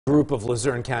A group of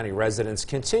Luzerne County residents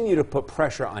continue to put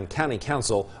pressure on County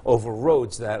Council over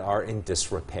roads that are in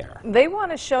disrepair. They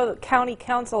want to show County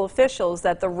Council officials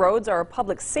that the roads are a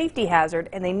public safety hazard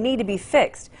and they need to be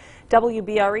fixed.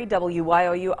 WBRE,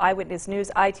 WYOU Eyewitness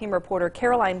News I-Team reporter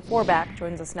Caroline Forbach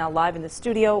joins us now live in the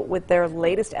studio with their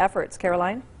latest efforts.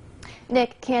 Caroline?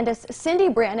 Nick, Candace, Cindy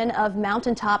Brannon of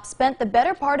Mountaintop spent the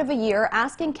better part of a year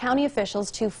asking county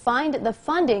officials to find the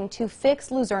funding to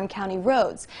fix Luzerne County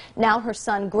roads. Now her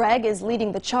son Greg is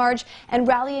leading the charge and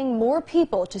rallying more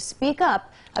people to speak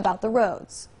up about the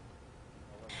roads.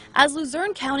 As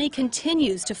Luzerne County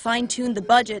continues to fine-tune the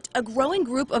budget, a growing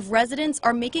group of residents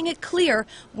are making it clear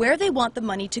where they want the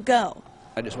money to go.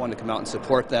 I just wanted to come out and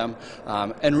support them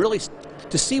and really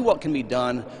to see what can be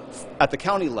done at the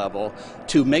county level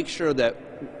to make sure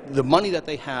that the money that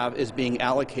they have is being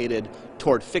allocated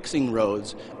toward fixing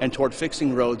roads and toward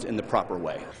fixing roads in the proper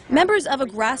way. Members of a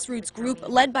grassroots group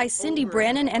led by Cindy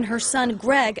Brannon and her son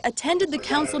Greg attended the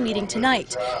council meeting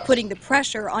tonight, putting the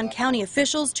pressure on county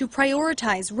officials to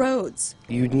prioritize roads.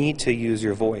 You need to use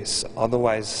your voice,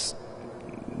 otherwise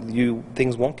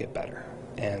things won't get better,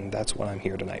 and that's what I'm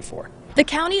here tonight for. The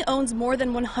county owns more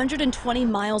than 120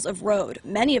 miles of road.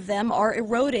 Many of them are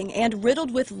eroding and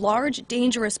riddled with large,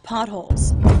 dangerous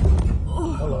potholes.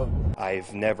 Hello.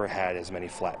 I've never had as many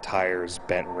flat tires,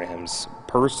 bent rims,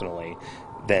 personally,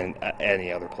 than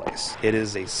any other place. It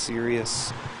is a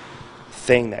serious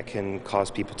thing that can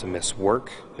cause people to miss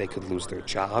work. They could lose their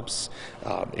jobs.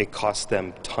 It costs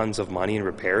them tons of money in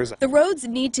repairs. The roads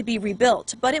need to be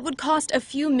rebuilt, but it would cost a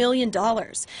few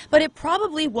 $1,000,000. But it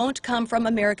probably won't come from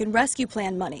American Rescue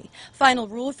Plan money. Final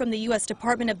rule from the U.S.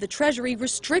 Department of the Treasury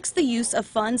restricts the use of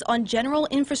funds on general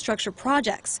infrastructure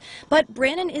projects. But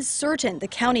Brannon is certain the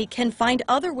county can find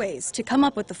other ways to come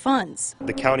up with the funds.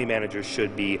 The county manager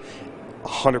should be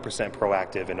 100%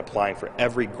 proactive in applying for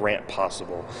every grant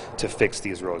possible to fix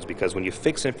these roads, because when you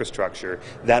fix infrastructure,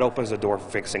 that opens the door for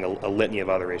fixing a litany of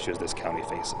other issues this county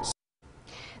faces.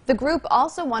 The group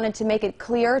also wanted to make it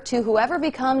clear to whoever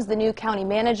becomes the new county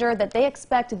manager that they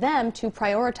expect them to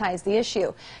prioritize the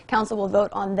issue. Council will vote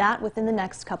on that within the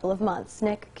next couple of months.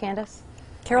 Nick, Candace?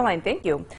 Caroline, thank you.